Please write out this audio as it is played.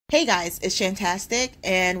Hey guys, it's Shantastic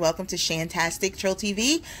and welcome to Shantastic Trill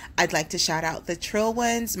TV. I'd like to shout out the Trill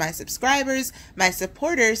ones, my subscribers, my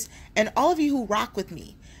supporters, and all of you who rock with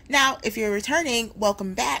me. Now, if you're returning,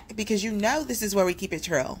 welcome back because you know this is where we keep it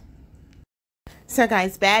trill. So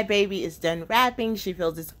guys, Bhad Bhabie is done rapping. She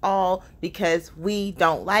feels it's all because we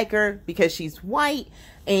don't like her because she's white,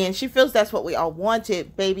 and she feels that's what we all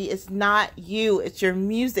wanted. Baby, it's not you, it's your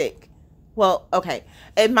music. Well, okay,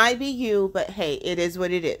 it might be you, but hey, it is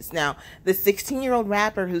what it is. Now, the 16-year-old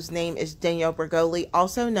rapper whose name is Danielle Bregoli,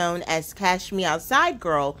 also known as Cash Me Outside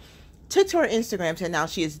Girl, took to her Instagram to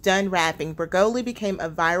announce she is done rapping. Bregoli became a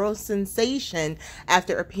viral sensation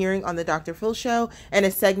after appearing on the Dr. Phil show and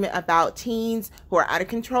a segment about teens who are out of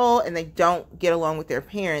control and they don't get along with their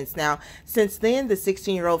parents. Now, since then, the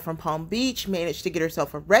 16-year-old from Palm Beach managed to get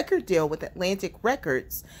herself a record deal with Atlantic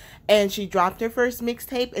Records, and she dropped her first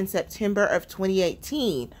mixtape in September of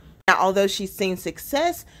 2018. Now, although she's seen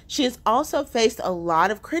success, she has also faced a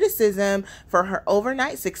lot of criticism for her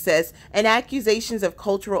overnight success and accusations of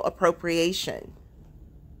cultural appropriation.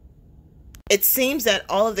 It seems that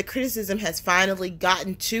all of the criticism has finally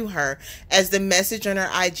gotten to her, as the message on her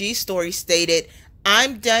IG story stated,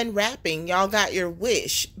 "I'm done rapping, y'all got your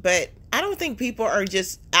wish." But I don't think people are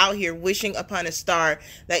just out here wishing upon a star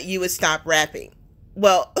that you would stop rapping.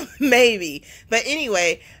 Well, maybe. But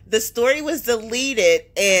anyway, the story was deleted,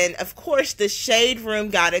 and of course the Shade Room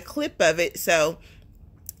got a clip of it. So,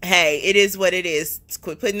 hey, it is what it is.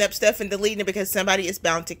 Quit putting up stuff and deleting it because somebody is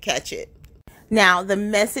bound to catch it. Now, the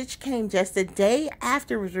message came just a day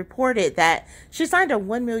after it was reported that she signed a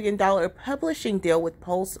 $1 million publishing deal with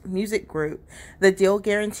Pulse Music Group. The deal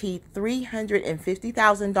guaranteed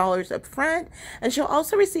 $350,000 up front, and she'll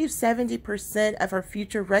also receive 70% of her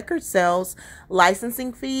future record sales,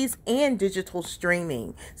 licensing fees, and digital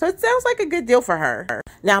streaming. So it sounds like a good deal for her.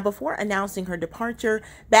 Now, before announcing her departure,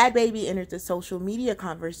 Bhad Bhabie entered the social media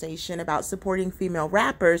conversation about supporting female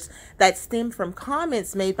rappers that stemmed from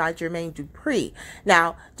comments made by Jermaine Dupri.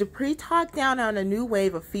 Now, Dupri talked down on a new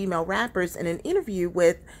wave of female rappers in an interview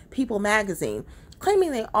with People magazine,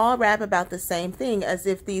 claiming they all rap about the same thing, as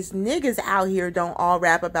if these niggas out here don't all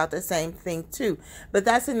rap about the same thing too. But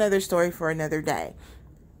that's another story for another day.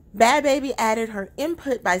 Bhad Bhabie added her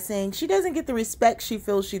input by saying she doesn't get the respect she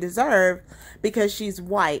feels she deserved because she's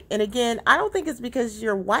white. And again, I don't think it's because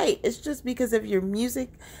you're white. It's just because of your music.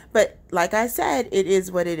 But like I said, it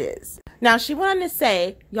is what it is. Now, she went on to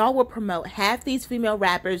say, y'all will promote half these female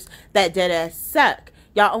rappers that deadass suck.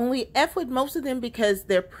 Y'all only F with most of them because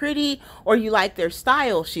they're pretty or you like their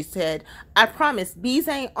style, she said. I promise, bees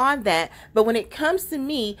ain't on that, but when it comes to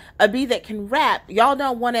me, a bee that can rap, y'all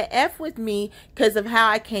don't want to F with me because of how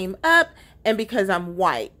I came up and because I'm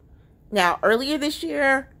white. Now, earlier this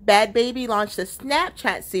year, Bhad Bhabie launched a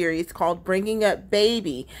Snapchat series called Bringing Up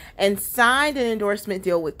Baby and signed an endorsement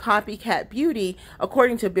deal with Copycat Beauty,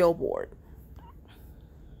 according to Billboard.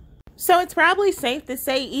 So it's probably safe to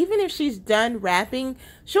say even if she's done rapping,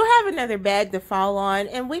 she'll have another bag to fall on,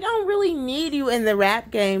 and we don't really need you in the rap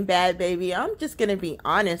game, Bhad Bhabie. I'm just gonna be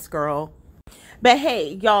honest, girl. But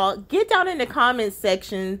hey, y'all, get down in the comments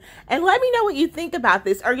section and let me know what you think about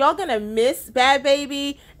this. Are y'all gonna miss Bhad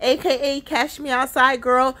Bhabie, aka Cash Me Outside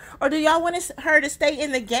Girl, or do y'all want her to stay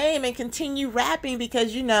in the game and continue rapping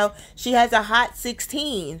because, you know, she has a hot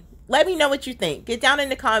 16? Let me know what you think. Get down in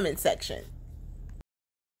the comments section.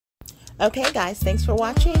 Okay guys, thanks for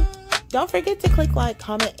watching. Don't forget to click like,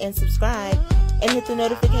 comment, and subscribe, and hit the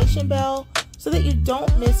notification bell so that you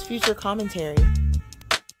don't miss future commentary.